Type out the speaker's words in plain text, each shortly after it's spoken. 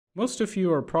Most of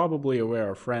you are probably aware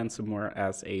of ransomware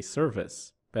as a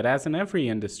service, but as in every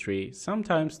industry,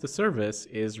 sometimes the service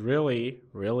is really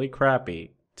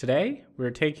crappy. Today,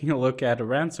 we're taking a look at a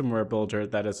ransomware builder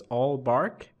that is all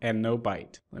bark and no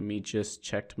bite. Let me just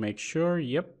check to make sure.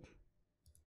 Yep.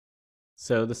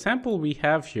 So the sample we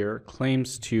have here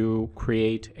claims to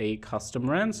create a custom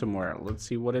ransomware. Let's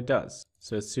see what it does.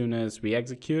 So as soon as we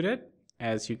execute it,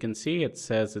 as you can see, it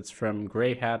says it's from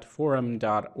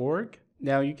greyhatforum.org.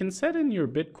 Now you can set in your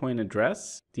Bitcoin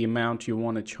address, the amount you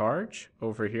want to charge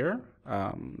over here.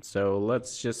 So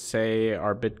let's just say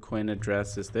our Bitcoin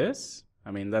address is this.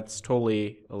 I mean, that's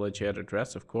totally a legit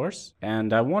address, of course.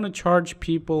 And I want to charge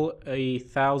people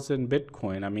 1,000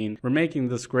 Bitcoin. I mean, we're making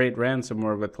this great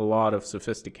ransomware with a lot of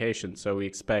sophistication, so we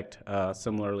expect a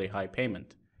similarly high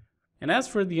payment. And as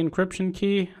for the encryption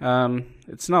key,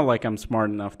 it's not like I'm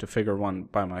smart enough to figure one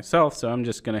by myself, so I'm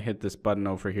just going to hit this button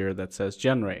over here that says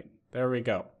generate. There we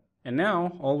go. And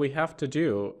now all we have to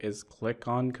do is click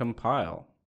on compile.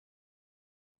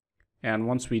 And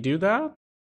once we do that,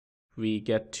 we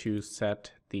get to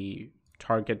set the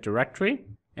target directory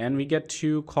and we get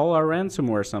to call our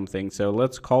ransomware something. So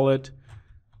let's call it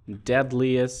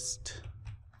deadliest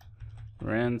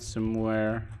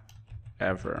ransomware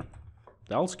ever.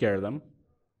 That'll scare them.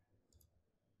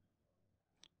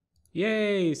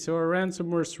 Yay, so our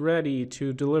ransomware's ready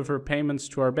to deliver payments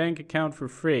to our bank account for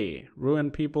free, ruin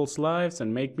people's lives,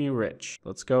 and make me rich.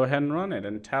 Let's go ahead and run it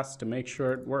and test to make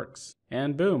sure it works.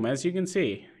 And boom, as you can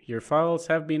see, your files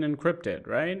have been encrypted,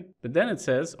 right? But then it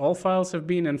says all files have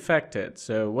been infected.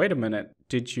 So wait a minute,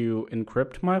 did you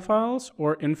encrypt my files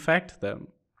or infect them?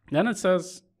 Then it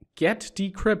says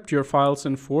decrypt your files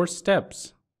in 4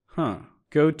 steps.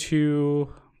 Go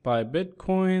to buy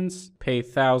bitcoins, pay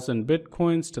 1,000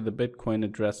 bitcoins to the Bitcoin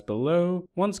address below.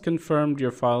 Once confirmed, your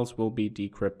files will be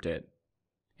decrypted.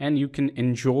 And you can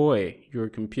enjoy your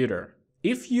computer.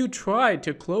 If you try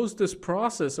to close this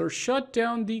process or shut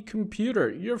down the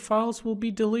computer, your files will be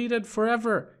deleted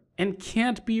forever and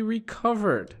can't be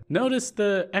recovered. Notice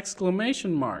the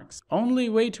exclamation marks. Only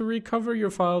way to recover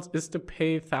your files is to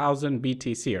pay 1,000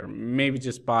 BTC or maybe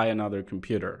just buy another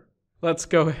computer. Let's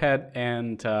go ahead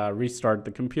and restart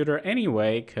the computer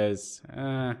anyway, because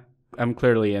I'm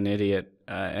clearly an idiot,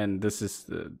 and this is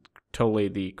totally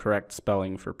the correct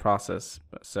spelling for process.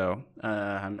 So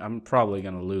I'm probably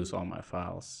going to lose all my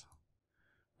files.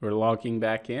 We're logging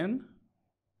back in.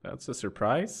 That's a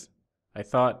surprise. I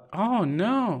thought, oh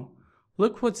no,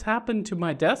 look what's happened to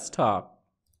my desktop.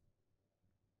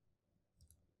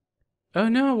 Oh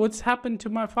no, what's happened to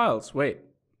my files? Wait,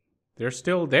 they're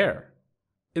still there.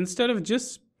 Instead of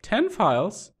just 10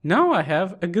 files, now I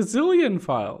have a gazillion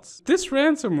files. This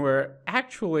ransomware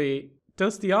actually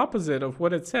does the opposite of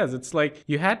what it says. It's like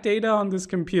you had data on this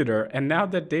computer and now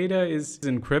that data is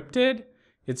encrypted,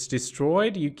 it's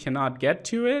destroyed, you cannot get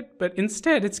to it, but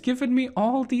instead it's given me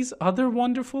all these other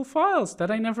wonderful files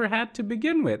that I never had to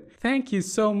begin with. Thank you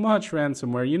so much,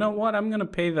 ransomware. You know what? I'm gonna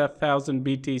pay that 1,000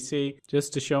 BTC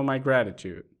just to show my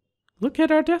gratitude. Look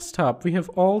at our desktop. We have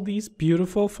all these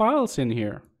beautiful files in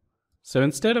here. So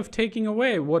instead of taking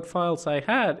away what files I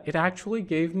had, it actually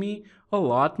gave me a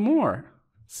lot more.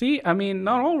 See, I mean,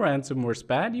 not all ransomware's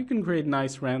bad. You can create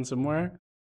nice ransomware.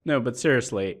 No, but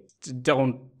seriously,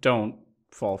 don't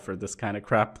fall for this kind of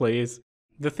crap, please.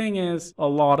 The thing is, a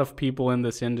lot of people in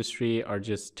this industry are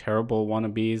just terrible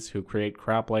wannabes who create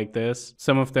crap like this.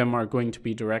 Some of them are going to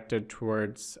be directed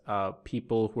towards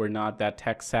people who are not that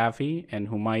tech savvy and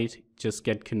who might just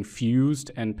get confused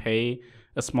and pay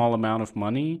a small amount of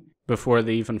money before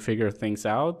they even figure things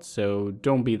out. So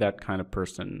don't be that kind of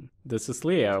person. This is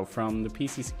Leo from the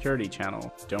PC Security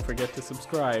channel. Don't forget to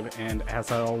subscribe, and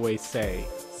as I always say,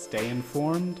 stay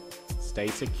informed, stay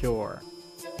secure.